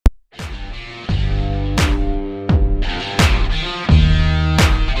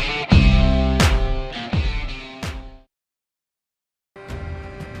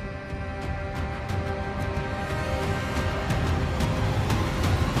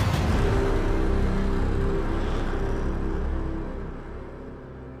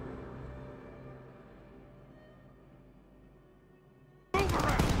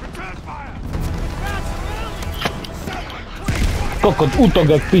kokot, útok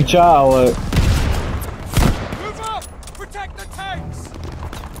jak piča, ale...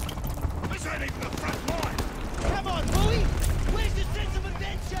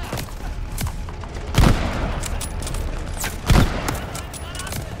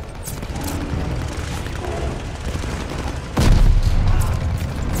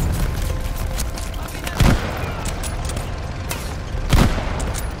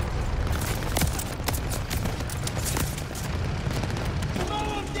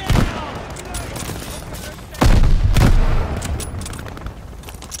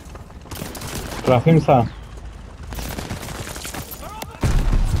 Trafím sa.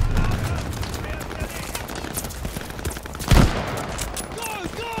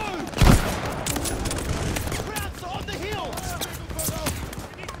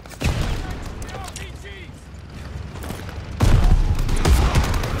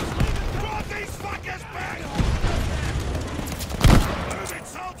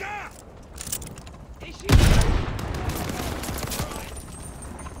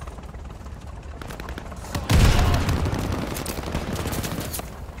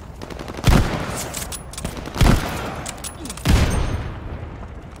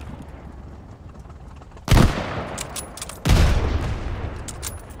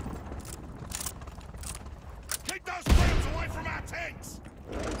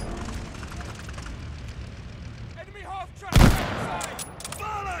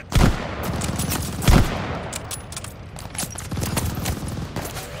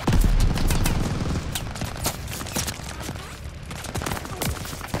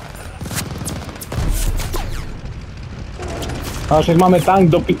 A však máme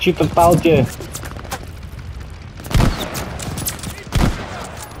tank do piči, to spalte.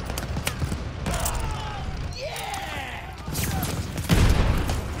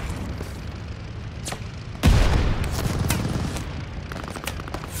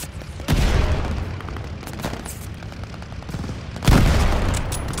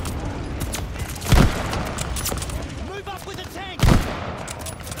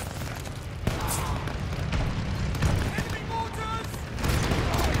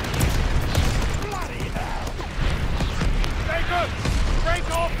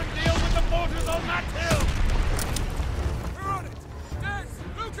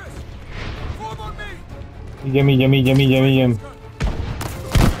 Idem.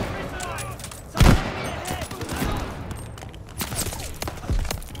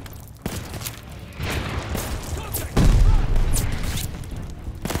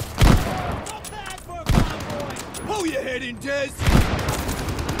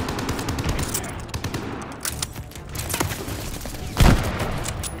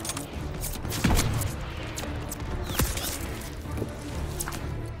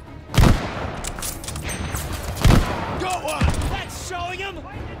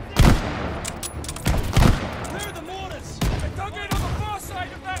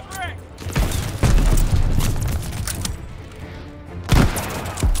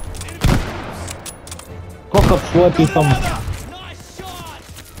 Kokot, slepý som.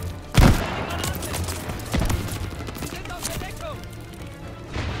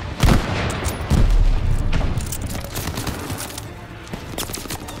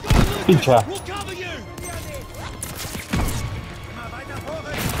 Piča.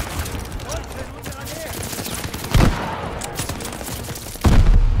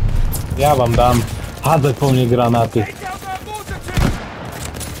 Ja vám dám. Hádzaj po mne granáty.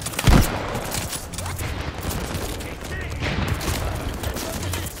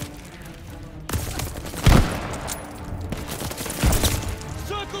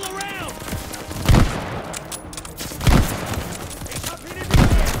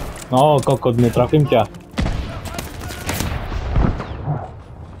 No, kokot, netrafím ťa.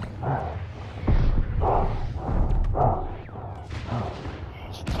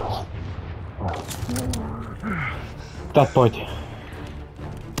 Tak poď.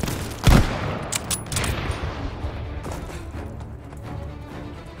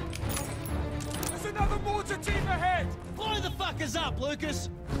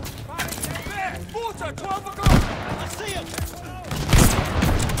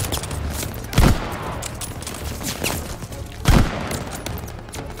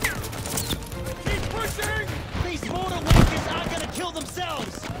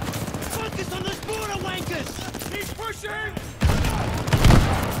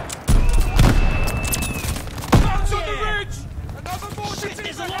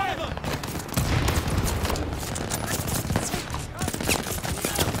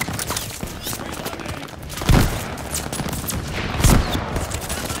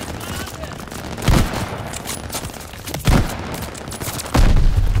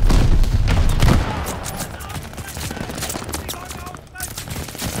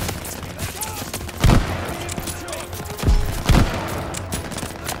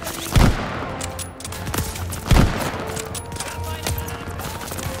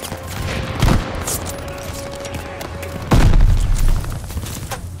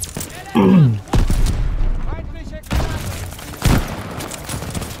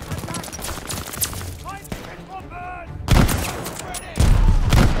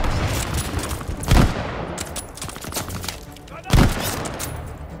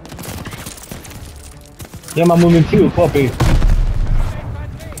 Ja mám muníciu, chlapi.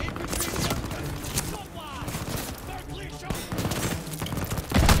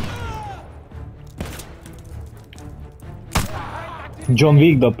 John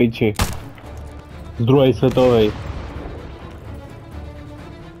Wick do piči. Z druhej svetovej.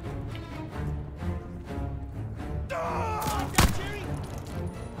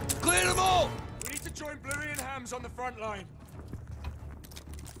 Clear them all! We need to join Bluey and Hams on the front line.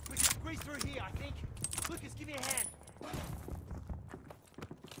 We can squeeze through here, I think. Lucas, give me a hand.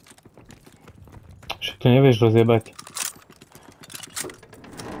 Však to nevieš rozjebať.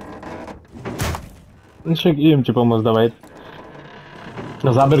 Však idem ti pomôcť, dávaj.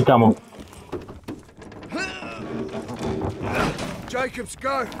 No záber, kamo. Jacobs,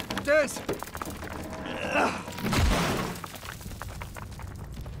 go! Des!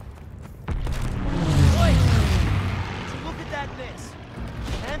 Oi! Look at that mess.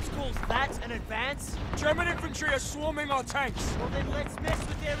 Hams calls that an advance? German infantry are swarming our tanks. Well then let's mess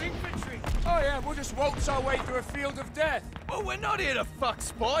with their infantry. Oh yeah, we'll just waltz our way through a field of death. Well, we're not here to fuck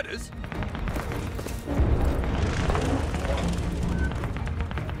spiders.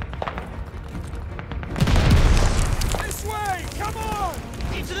 This way! Come on!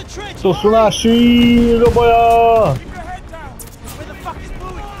 Into the trench! To sú naši, do boja! Keep your head down! Where the fuck is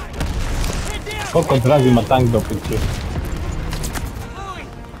Bluey? Head down! Koľko zrazí ma tank do piči. Bluey!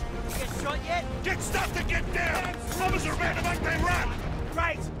 You get shot yet? Get stuff to get down! Slummers are about to make their run!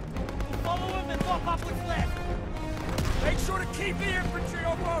 Great! We'll follow him and mop up what's left. Make sure to keep the infantry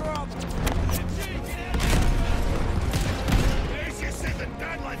off our arms! Easier said than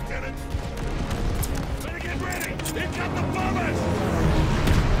done, Lieutenant! Better get ready! Here come the bombers!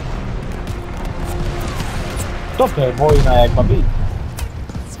 Toto je vojna, jak má byť.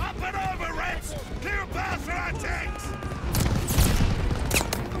 Up and over, Reds! Clear a path for our tanks!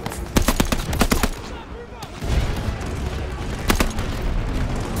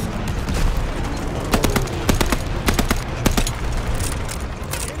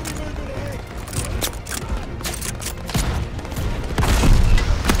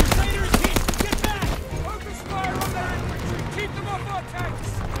 Crusader is hit! Get back! Focus fire on their infantry! Keep them off our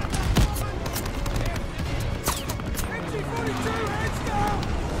tanks! MG-42, heads down!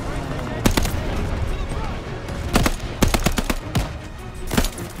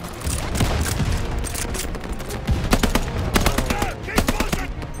 Keep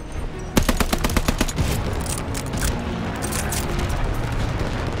pushing!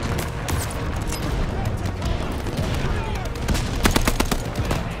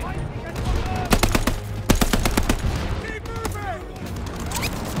 Keep moving!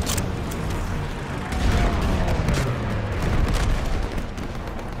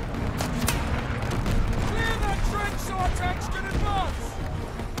 Clear that trench so our tanks can advance!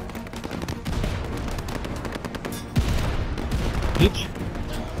 Nič?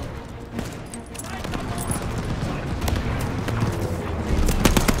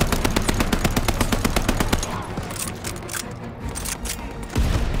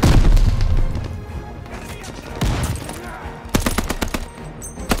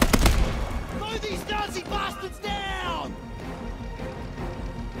 Mow these Nazi bastards down!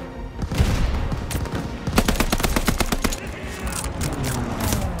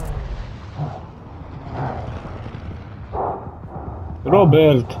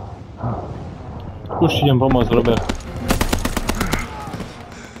 Robert! Už ti idem pomôcť, Robert.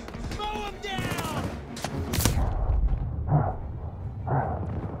 Mow them down!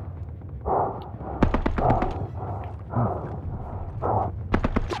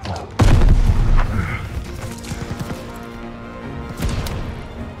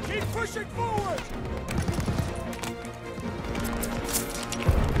 Keep pushing forward!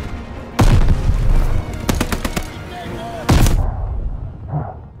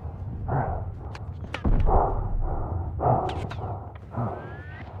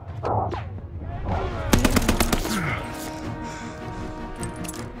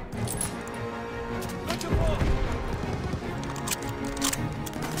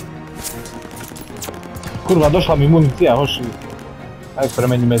 Kurva, došla mi munícia, hoši. Aj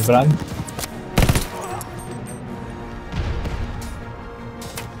premeníme zbraň.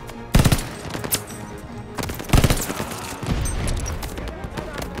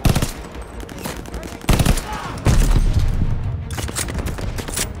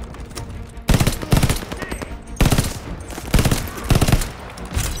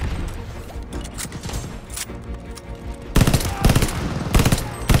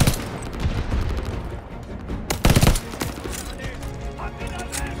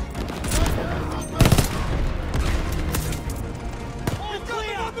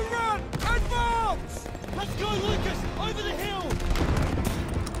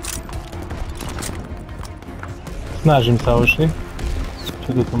 Snažím sa, hoši.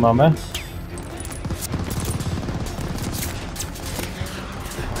 Čo tu máme?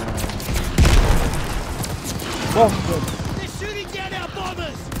 They're shooting down our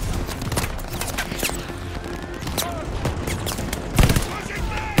bombers!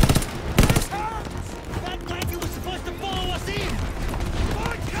 That blanket was supposed to follow us in!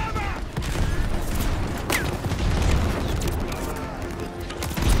 Find cover!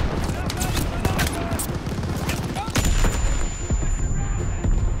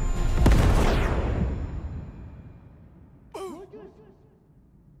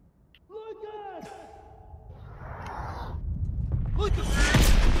 Lucas!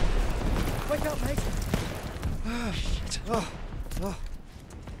 Wake up, mate! Oh, shit. Oh.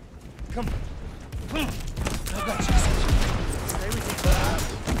 Come. I got you. Stay with me.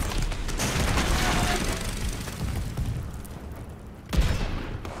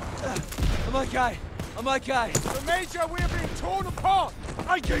 I'm okay. I'm okay. The Major, we're being torn apart!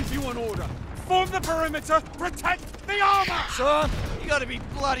 I gave you an order! Form the perimeter, protect the armor! Son, you gotta be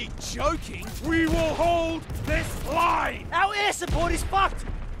bloody joking. We will hold this line! Our air support is fucked!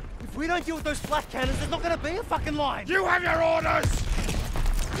 If we don't deal with those flat cannons, there's not gonna be a fucking line! You have your orders!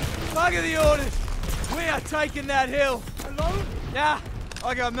 Bugger the orders. We are taking that hill. Alone? Yeah,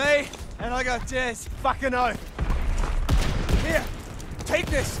 I got me, and I got Des. Fucking oath! Here, take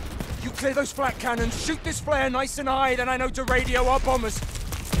this! You clear those flat cannons, shoot this flare nice and high, then I know to radio our bombers.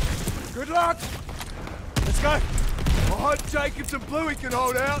 Good luck! Let's go! I hope Jacobs and Bluey can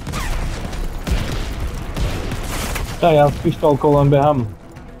hold out. Tak, ja s pištolkou len behám.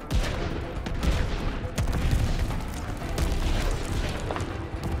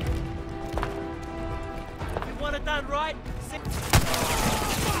 You want it done right?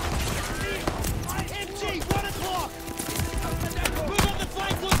 MG, 1 o'clock! Move up the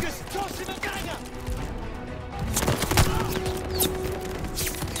flank, Lucas! Toss him a ganger!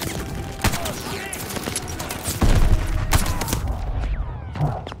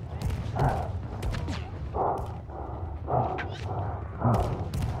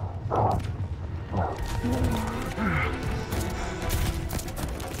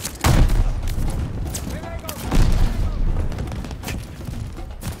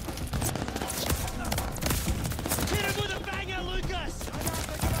 Hit him with a banger, Lucas!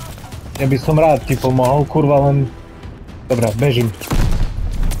 Ja by som rád ti pomohol, kurva, len... Dobra, bežím.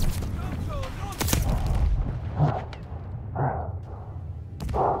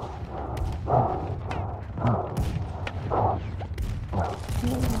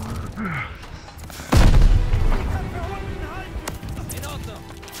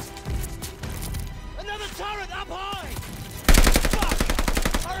 Another turret up high! Fuck!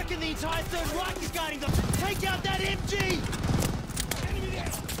 I reckon the entire Third Reich is guarding them! Take out that MG! Enemy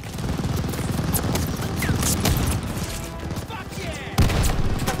there! Fuck yeah!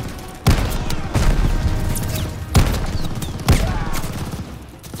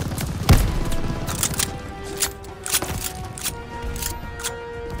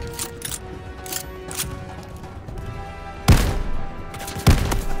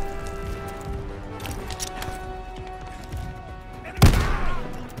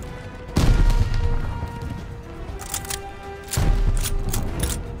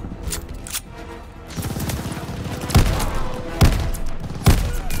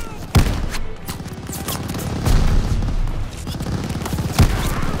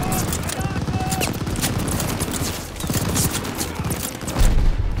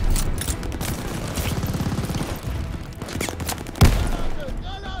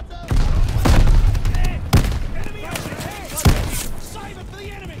 Save it for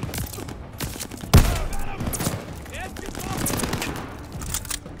the enemy!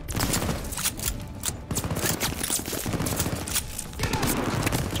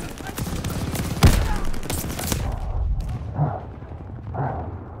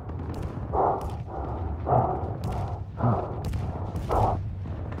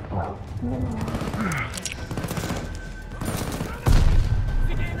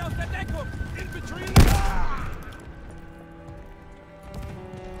 Infantry in the...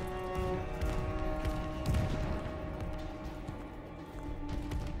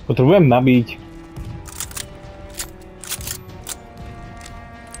 Potrebujem nabiť.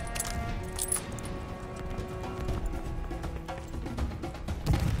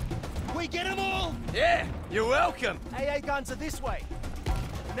 We get them all! Yeah, you're welcome. AA guns are this way.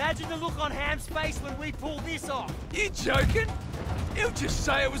 Imagine the look on Ham's face when we pull this off. You joking? He'll just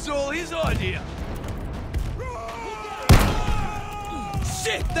say it was all his idea.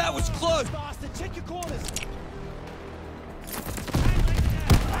 Shit, that was close. Bastard, check your corners.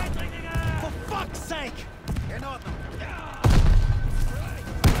 For fuck's sake!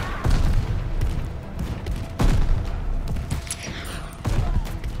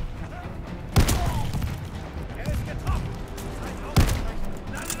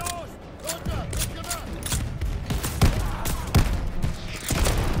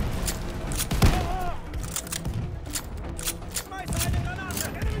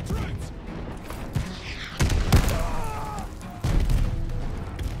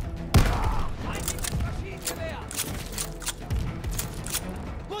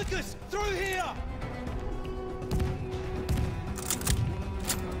 Through here!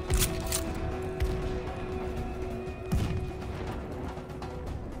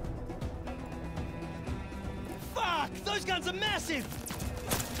 Fuck! Those guns are massive!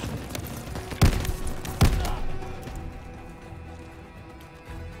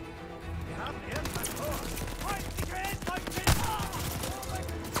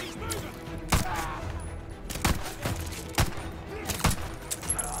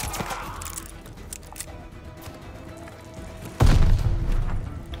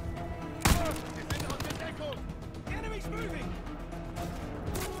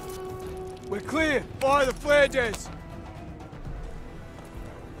 We're clear. Fire the flare, Des. As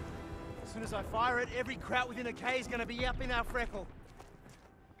soon as I fire it, every kraut within a K is gonna be up in our freckle.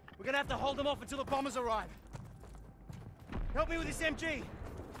 We're gonna have to hold them off until the bombers arrive. Help me with this MG.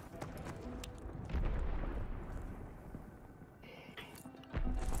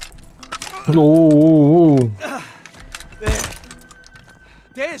 Ooh. There.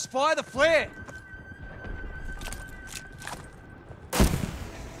 Des, fire the flare.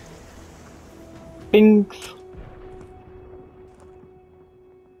 Pinks.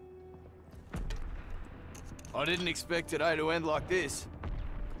 I didn't expect today to end like this.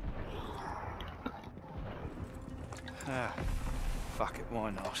 Ah, fuck it, why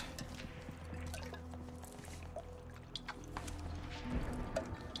not?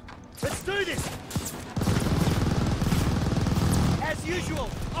 Let's do this! As usual,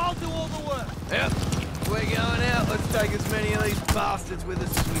 I'll do all the work. Yep, we're going out. Let's take as many of these bastards with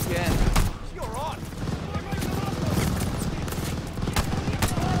us as we can. You're right.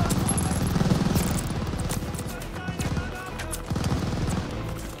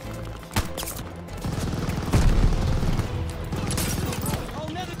 I'll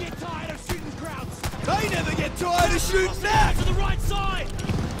never get tired of shooting crowds. They never get tired of shooting back! To the right side!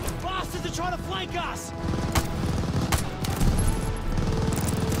 Bastards are trying to flank us!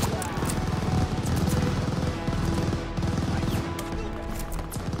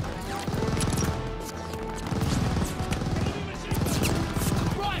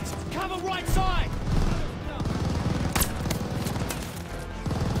 Right! Cover right side!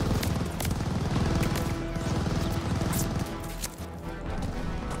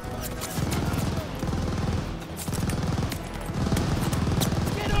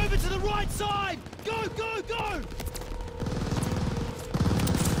 Get over to the right side! Go, go, go!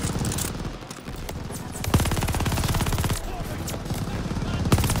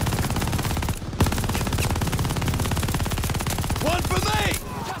 One for me!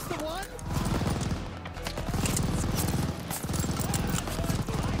 Just the one?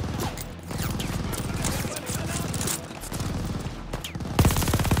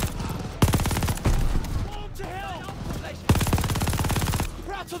 Blow 'em to hell!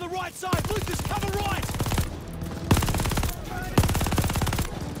 Proud to the right side! Lucas, cover right!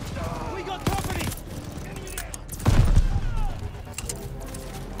 We got company!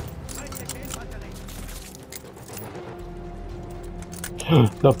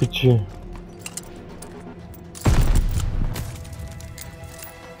 Do piči.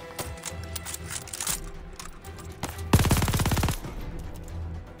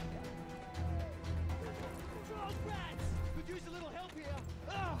 Could use a little help here.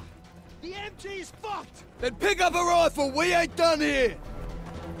 Ah, the MG is fucked! Then pick up a rifle, we ain't done here!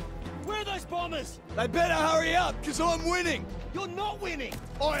 Where are those bombers? They better hurry up, because I'm winning! You're not winning!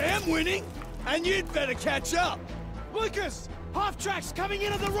 I am winning, and you'd better catch up! Lucas! Half track's coming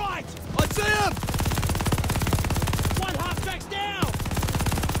in on the right! I see him! One half track's down!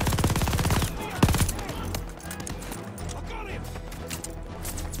 I got him!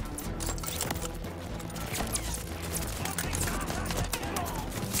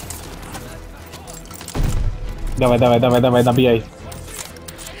 Dawaj, dawaj, dawaj, dawaj, nabijaj.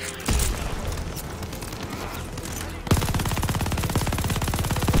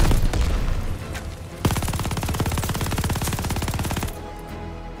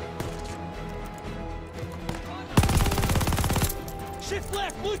 Shift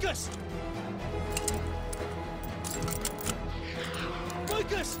left, Lucas!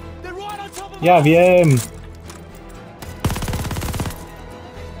 Lucas! They're right on top of Ja us! wiem.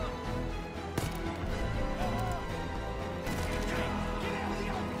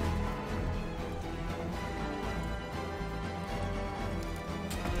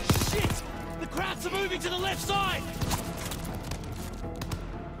 left side!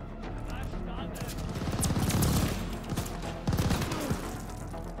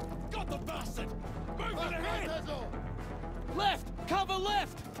 Got the bastard! Moving ahead! Left! Cover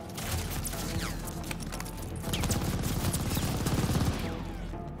left!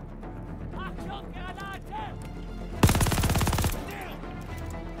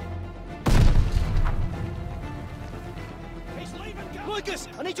 He's leaving! Lucas,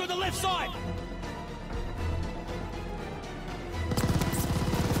 I need you on the left side!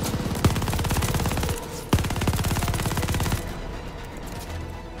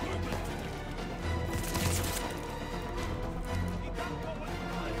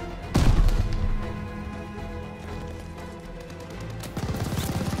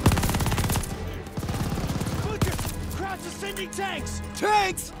 Sending tanks!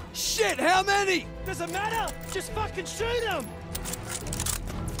 Tanks? Shit, how many? Doesn't matter! Just fucking shoot them!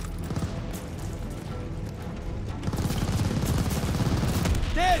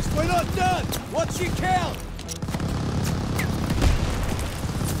 Des, we're not done! What's your count?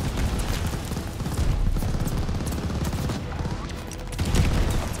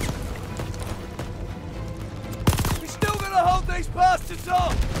 We still gotta hold these bastards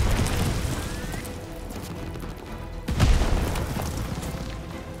off!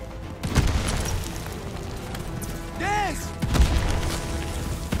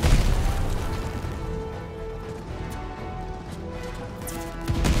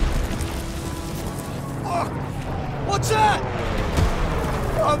 What's that?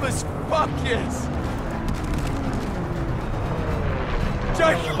 Thomas, fuck yes!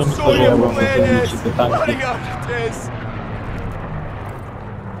 Jacob saw your plan, yes! Bloody up, Des!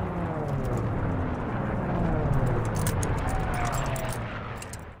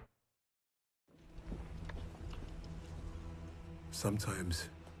 Sometimes,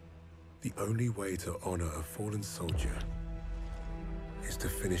 the only way to honor a fallen soldier is to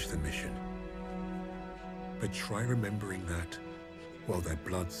finish the mission. But try remembering that while their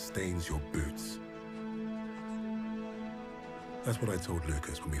blood stains your boots. That's what I told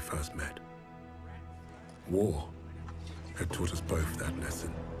Lucas when we first met. War had taught us both that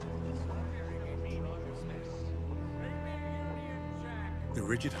lesson. The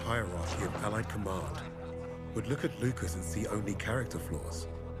rigid hierarchy of Allied command would look at Lucas and see only character flaws.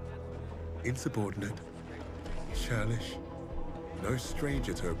 Insubordinate, churlish, no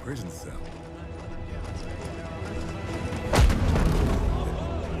stranger to a prison cell.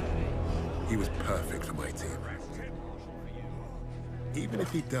 He was perfect for my team. Even if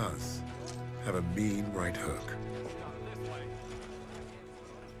he does have a mean right hook.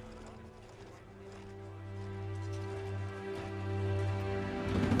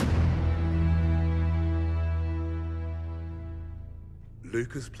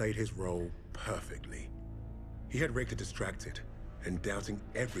 Lucas played his role perfectly. He had Richter distracted and doubting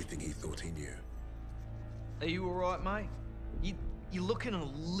everything he thought he knew. Are you all right, mate? You're looking a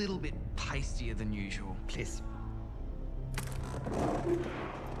little bit pastier than usual. Please.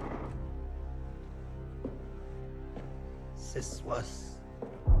 This was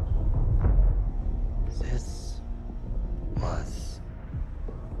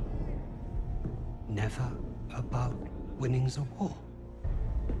never about winning the war.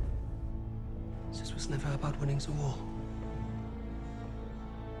 This was never about winning the war.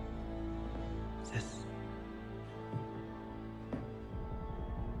 This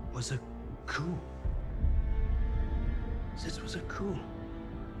was a coup. This was a coup.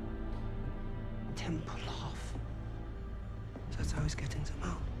 Temple off. That's how he's getting them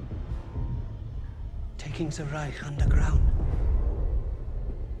out. Taking the Reich underground.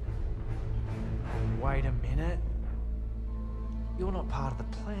 Wait a minute. You're not part of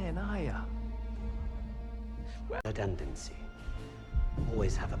the plan, are you? Redundancy.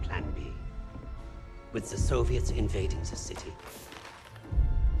 Always have a plan B. With the Soviets invading the city,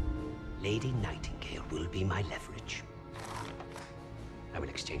 Lady Nightingale will be my leverage. I will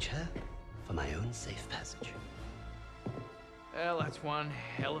exchange her for my own safe passage. Well, that's one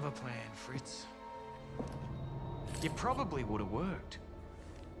hell of a plan, Fritz. You probably would have worked.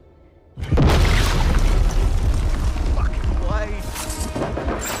 Fucking blade!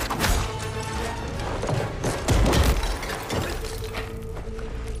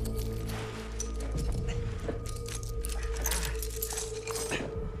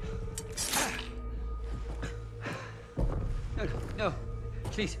 No,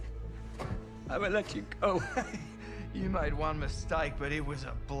 please. I will let you go. You made one mistake, but it was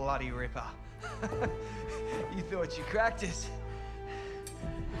a bloody ripper. You thought you cracked us.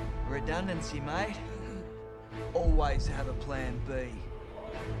 Redundancy, mate. Always have a plan B.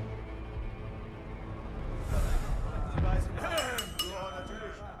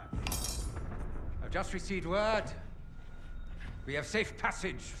 I've just received word. We have safe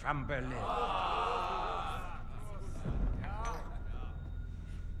passage from Berlin.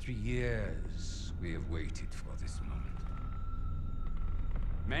 3 years we have waited for this moment.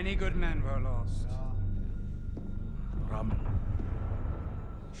 Many good men were lost. Rommel,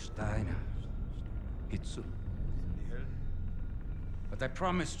 Steiner, Hitzel. But I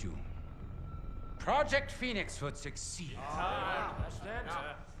promised you, Project Phoenix would succeed.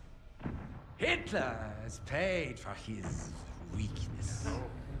 Hitler has paid for his weakness.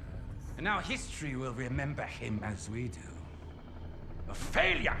 And now history will remember him as we do. A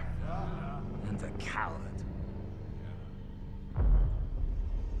failure and a coward.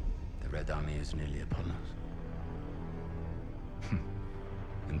 The Red Army is nearly upon us.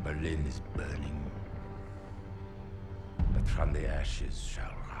 And Berlin is burning. But from the ashes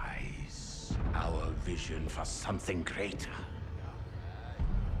shall rise our vision for something greater.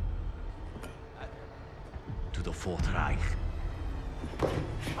 To the Fourth Reich.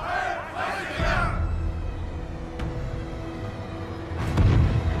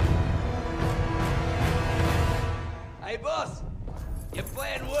 Hey, boss! Your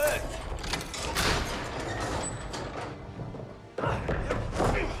plan worked!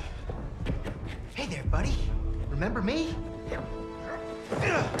 Hey there, buddy. Remember me?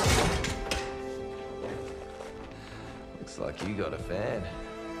 Looks like you got a fan.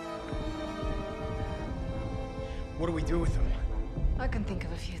 What do we do with him? I can think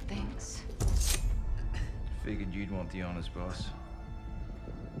of a few things. Figured you'd want the honors, boss.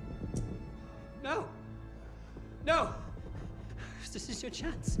 No! No! This is your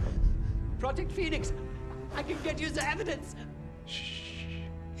chance. Project Phoenix! I can get you the evidence! Shh.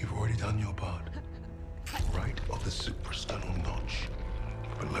 You've already done your part. Right of the suprasternal notch,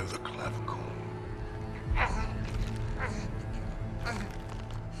 below the clavicle.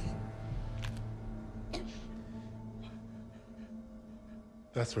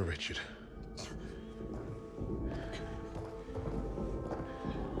 That's for Richard.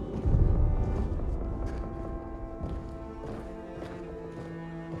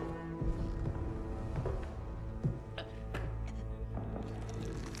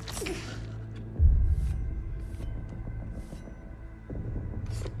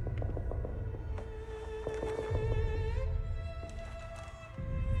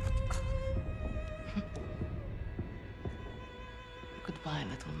 Goodbye,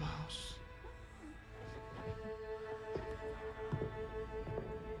 little mouse.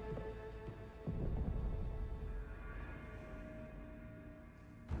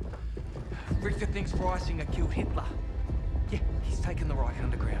 Richter thinks Reisinger killed Hitler. Yeah, he's taken the Reich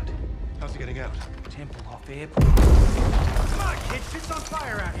underground. How's he getting out? Tempelhof Airport. Come on, kid, shit's on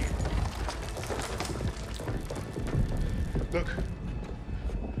fire out here. Look,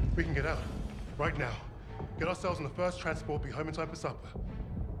 we can get out right now. Get ourselves on the first transport, be home in time for supper.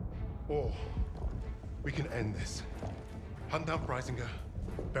 Or we can end this. Hunt down Freisinger,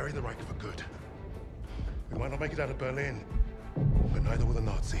 bury the Reich for good. We might not make it out of Berlin, but neither will the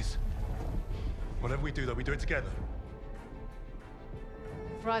Nazis. Whatever we do, though, we do it together.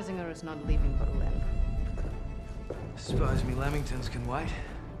 Freisinger is not leaving Berlin. Suppose me Lamingtons can wait.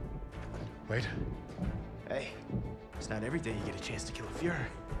 Wait. Hey, it's not every day you get a chance to kill a Fuhrer.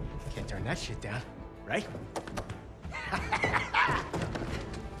 Can't turn that shit down, right?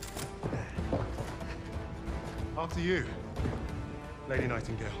 After you, Lady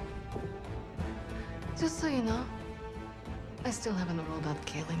Nightingale. Just so you know, I still haven't ruled out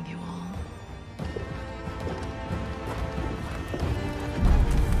killing you all.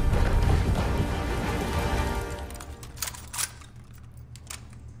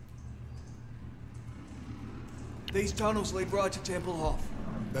 These tunnels lead right to Tempelhof.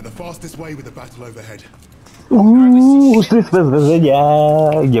 They're the fastest way with the battle overhead. Ušli jsme z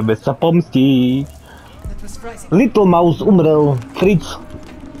vězenia, jdeme se pomstit. Little Mouse umrel, Fritz.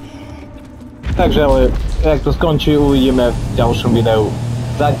 Takže ale, jak to skončí, uvidíme v ďalšom videu.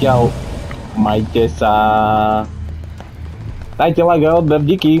 Zatiaľ, majte sa. Dajte like a odber,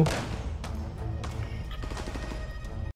 díky.